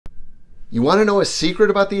You want to know a secret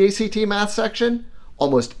about the ACT math section?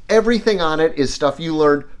 Almost everything on it is stuff you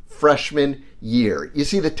learned freshman year. You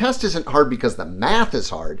see, the test isn't hard because the math is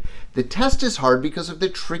hard. The test is hard because of the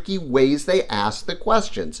tricky ways they ask the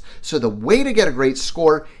questions. So the way to get a great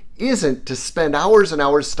score isn't to spend hours and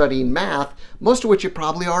hours studying math, most of which you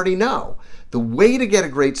probably already know. The way to get a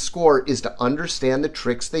great score is to understand the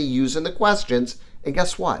tricks they use in the questions. And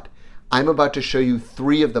guess what? I'm about to show you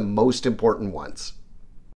 3 of the most important ones.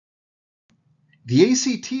 The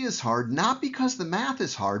ACT is hard not because the math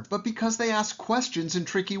is hard, but because they ask questions in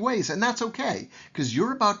tricky ways. And that's okay, because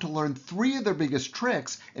you're about to learn 3 of their biggest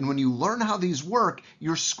tricks. And when you learn how these work,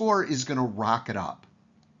 your score is going to rocket up.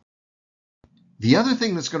 The other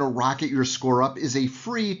thing that's going to rocket your score up is a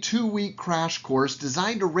free 2-week crash course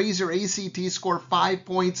designed to raise your ACT score 5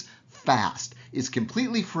 points fast. It's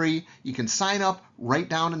completely free. You can sign up right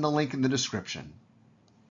down in the link in the description.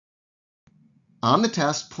 On the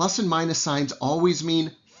test, plus and minus signs always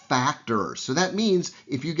mean factor. So that means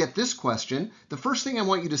if you get this question, the first thing I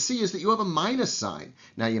want you to see is that you have a minus sign.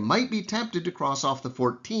 Now you might be tempted to cross off the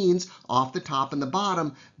 14s off the top and the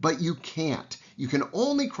bottom, but you can't. You can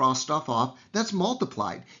only cross stuff off that's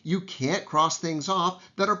multiplied. You can't cross things off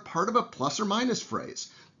that are part of a plus or minus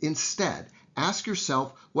phrase. Instead, ask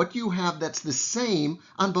yourself, what do you have that's the same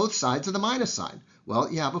on both sides of the minus sign?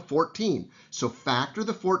 Well, you have a 14. So factor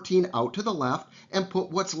the 14 out to the left and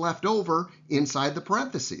put what's left over inside the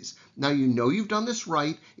parentheses. Now you know you've done this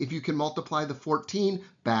right if you can multiply the 14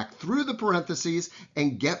 back through the parentheses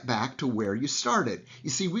and get back to where you started.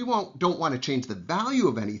 You see, we don't want to change the value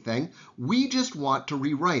of anything. We just want to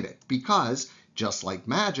rewrite it because, just like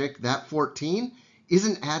magic, that 14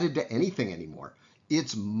 isn't added to anything anymore.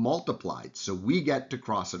 It's multiplied. So we get to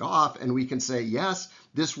cross it off and we can say, yes,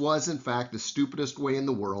 this was in fact the stupidest way in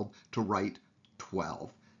the world to write 12.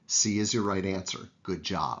 C is your right answer. Good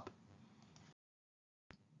job.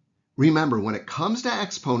 Remember, when it comes to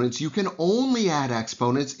exponents, you can only add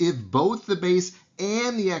exponents if both the base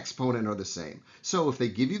and the exponent are the same. So if they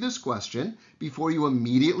give you this question, before you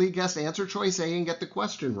immediately guess answer choice A and get the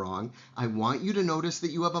question wrong, I want you to notice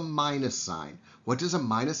that you have a minus sign. What does a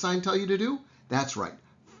minus sign tell you to do? That's right,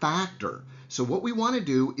 factor. So what we want to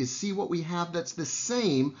do is see what we have that's the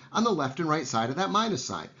same on the left and right side of that minus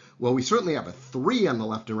sign. Well, we certainly have a 3 on the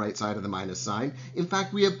left and right side of the minus sign. In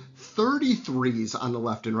fact, we have 33s on the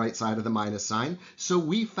left and right side of the minus sign. So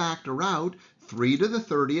we factor out 3 to the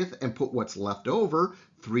 30th and put what's left over,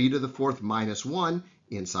 3 to the 4th minus 1,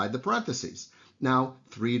 inside the parentheses. Now,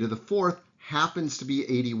 3 to the 4th happens to be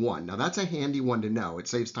 81. Now that's a handy one to know. It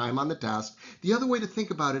saves time on the test. The other way to think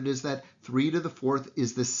about it is that 3 to the 4th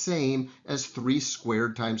is the same as 3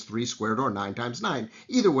 squared times 3 squared, or 9 times 9.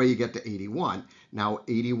 Either way, you get to 81. Now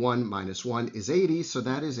 81 minus 1 is 80, so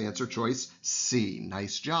that is answer choice C.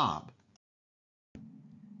 Nice job.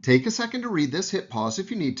 Take a second to read this. Hit pause if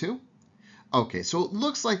you need to. Okay, so it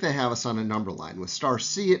looks like they have us on a number line with star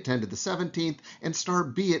C at 10 to the 17th and star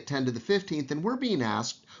B at 10 to the 15th, and we're being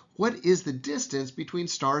asked, what is the distance between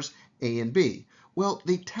stars A and B? Well,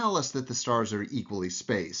 they tell us that the stars are equally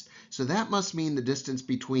spaced, so that must mean the distance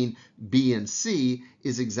between B and C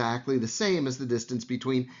is exactly the same as the distance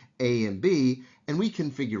between A and B, and we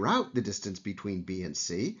can figure out the distance between B and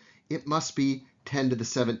C. It must be 10 to the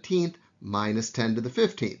 17th minus 10 to the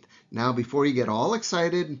 15th. Now, before you get all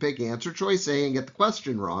excited and pick answer choice A and get the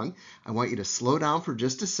question wrong, I want you to slow down for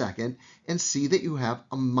just a second and see that you have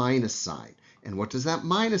a minus sign. And what does that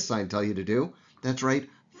minus sign tell you to do? That's right,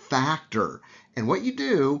 factor. And what you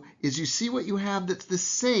do is you see what you have that's the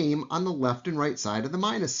same on the left and right side of the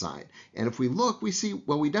minus sign. And if we look, we see,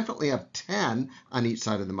 well, we definitely have 10 on each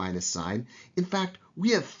side of the minus sign. In fact,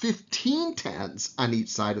 we have 15 10s on each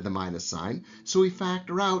side of the minus sign. So we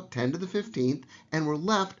factor out 10 to the 15th, and we're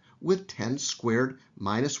left with 10 squared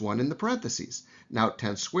minus 1 in the parentheses. Now,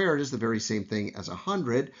 10 squared is the very same thing as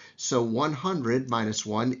 100, so 100 minus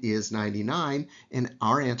 1 is 99, and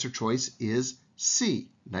our answer choice is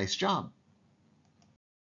C. Nice job.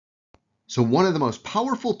 So one of the most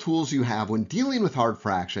powerful tools you have when dealing with hard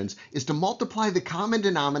fractions is to multiply the common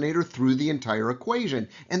denominator through the entire equation.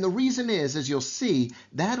 And the reason is, as you'll see,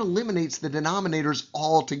 that eliminates the denominators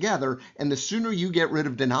altogether. And the sooner you get rid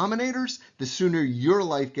of denominators, the sooner your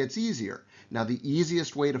life gets easier. Now, the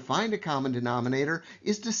easiest way to find a common denominator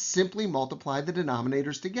is to simply multiply the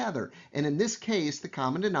denominators together. And in this case, the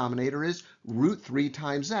common denominator is root 3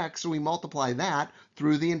 times x, so we multiply that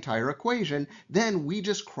through the entire equation. Then we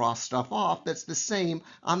just cross stuff off that's the same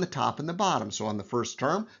on the top and the bottom. So on the first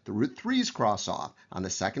term, the root 3's cross off. On the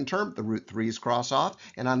second term, the root 3's cross off.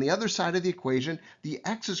 And on the other side of the equation, the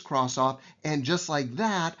x's cross off. And just like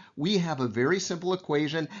that, we have a very simple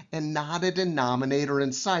equation and not a denominator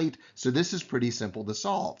in sight. So this is pretty simple to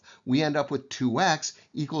solve. We end up with 2x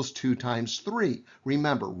equals 2 times 3.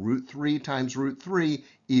 Remember, root 3 times root 3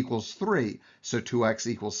 equals 3. So 2x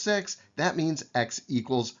equals 6. That means x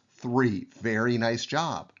equals 3. Very nice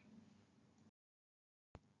job.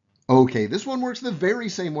 Okay, this one works the very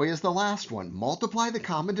same way as the last one. Multiply the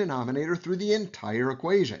common denominator through the entire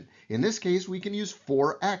equation. In this case, we can use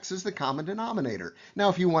 4x as the common denominator. Now,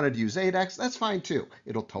 if you wanted to use 8x, that's fine too.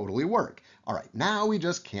 It'll totally work. All right, now we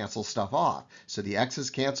just cancel stuff off. So the x's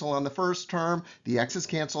cancel on the first term, the x's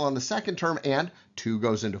cancel on the second term, and 2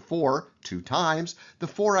 goes into 4 2 times. The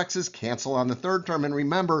 4x's cancel on the third term, and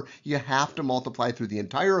remember, you have to multiply through the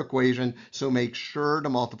entire equation, so make sure to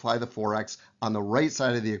multiply the 4x on the right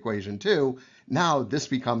side of the equation too. Now this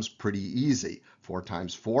becomes pretty easy. 4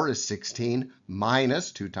 times 4 is 16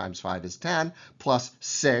 minus 2 times 5 is 10 plus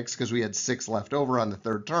 6, because we had 6 left over on the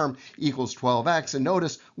third term, equals 12x. And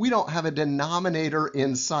notice we don't have a denominator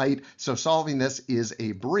in sight, so solving this is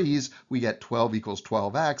a breeze. We get 12 equals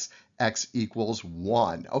 12x, x equals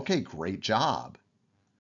 1. Okay, great job.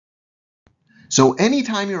 So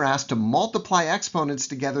anytime you're asked to multiply exponents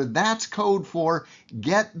together, that's code for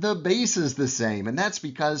get the bases the same. And that's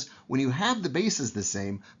because when you have the bases the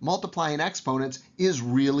same, multiplying exponents is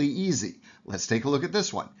really easy. Let's take a look at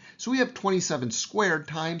this one. So we have 27 squared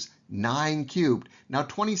times 9 cubed. Now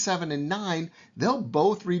 27 and 9, they'll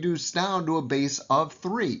both reduce down to a base of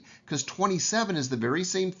 3, because 27 is the very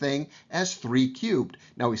same thing as 3 cubed.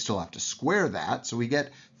 Now we still have to square that, so we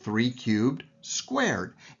get 3 cubed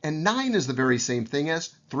squared. And 9 is the very same thing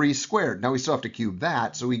as 3 squared. Now we still have to cube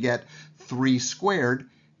that, so we get 3 squared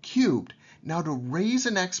cubed. Now to raise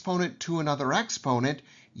an exponent to another exponent,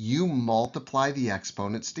 you multiply the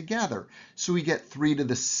exponents together. So we get 3 to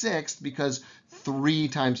the 6th, because 3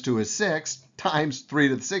 times 2 is 6, times 3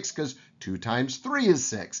 to the 6th, because 2 times 3 is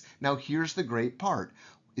 6. Now here's the great part.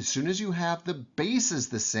 As soon as you have the bases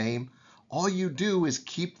the same, all you do is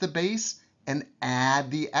keep the base and add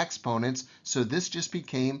the exponents. So this just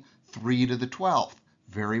became 3 to the 12th.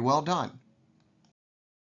 Very well done.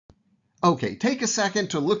 Okay, take a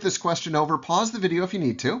second to look this question over. Pause the video if you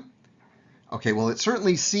need to. Okay, well, it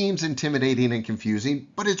certainly seems intimidating and confusing,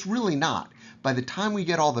 but it's really not. By the time we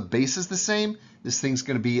get all the bases the same, this thing's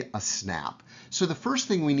going to be a snap. So the first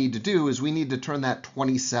thing we need to do is we need to turn that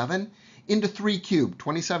 27 into 3 cubed.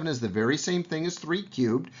 27 is the very same thing as 3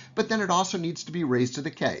 cubed, but then it also needs to be raised to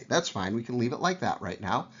the k. That's fine. We can leave it like that right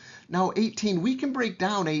now. Now 18, we can break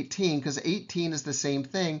down 18 because 18 is the same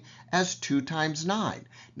thing as 2 times 9.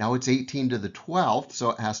 Now it's 18 to the 12th,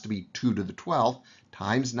 so it has to be 2 to the 12th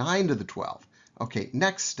times 9 to the 12th. Okay,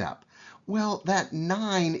 next step. Well, that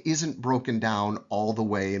 9 isn't broken down all the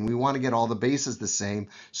way, and we want to get all the bases the same,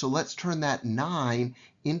 so let's turn that 9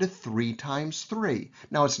 into 3 times 3.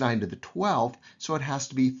 Now it's 9 to the 12th, so it has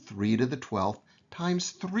to be 3 to the 12th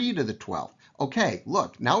times 3 to the 12th. Okay,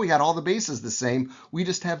 look, now we got all the bases the same. We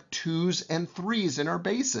just have 2's and 3's in our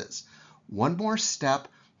bases. One more step.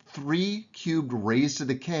 3 cubed raised to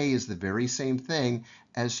the k is the very same thing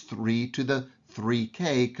as 3 to the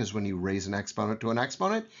 3k, because when you raise an exponent to an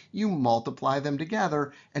exponent, you multiply them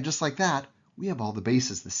together, and just like that, we have all the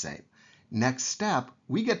bases the same. Next step,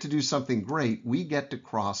 we get to do something great. We get to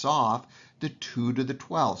cross off the 2 to the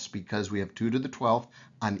 12th, because we have 2 to the 12th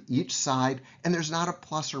on each side, and there's not a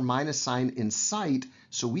plus or minus sign in sight,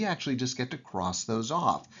 so we actually just get to cross those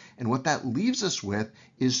off. And what that leaves us with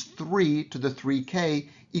is 3 to the 3k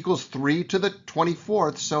equals 3 to the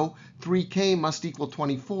 24th, so 3k must equal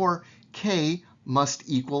 24, k must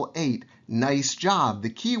equal 8. Nice job. The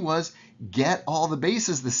key was get all the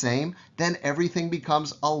bases the same, then everything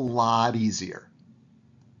becomes a lot easier.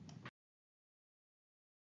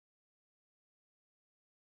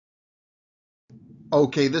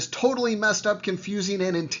 Okay, this totally messed up, confusing,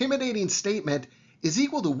 and intimidating statement is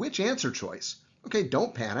equal to which answer choice? Okay,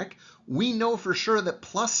 don't panic. We know for sure that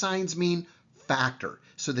plus signs mean factor.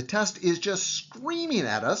 So the test is just screaming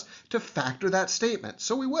at us to factor that statement.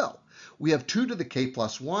 So we will. We have 2 to the k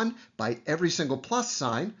plus 1 by every single plus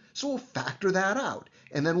sign, so we'll factor that out.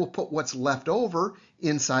 And then we'll put what's left over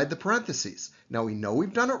inside the parentheses. Now we know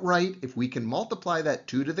we've done it right if we can multiply that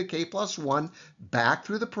 2 to the k plus 1 back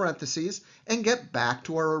through the parentheses and get back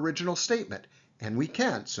to our original statement. And we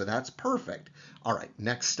can, so that's perfect. All right,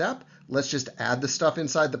 next step, let's just add the stuff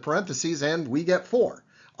inside the parentheses and we get 4.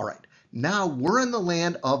 All right, Now we're in the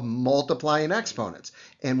land of multiplying exponents.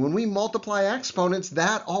 And when we multiply exponents,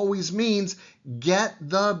 that always means get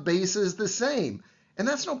the bases the same. And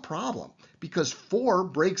that's no problem because 4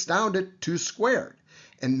 breaks down to 2 squared.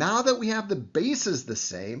 And now that we have the bases the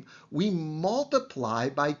same, we multiply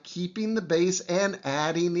by keeping the base and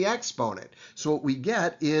adding the exponent. So what we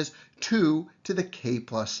get is 2 to the k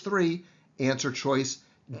plus 3, answer choice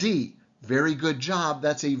D. Very good job.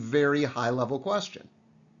 That's a very high-level question.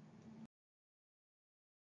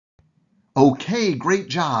 Okay, great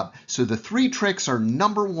job. So the 3 tricks are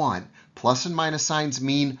number 1, plus and minus signs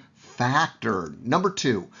mean factor. Number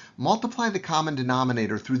 2, multiply the common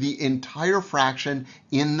denominator through the entire fraction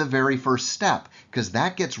in the very first step, because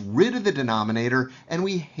that gets rid of the denominator and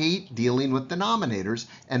we hate dealing with denominators.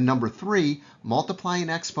 And number 3, multiplying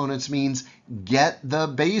exponents means get the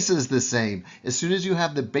bases the same. As soon as you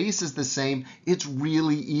have the bases the same, it's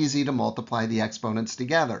really easy to multiply the exponents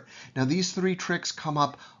together. Now these 3 tricks come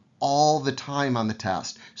up all the time on the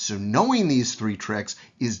test. So knowing these 3 tricks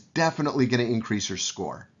is definitely going to increase your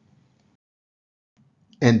score.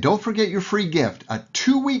 And don't forget your free gift, a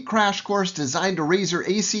 2-week crash course designed to raise your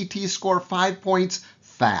ACT score 5 points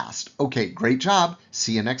fast. Okay, great job.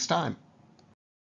 See you next time.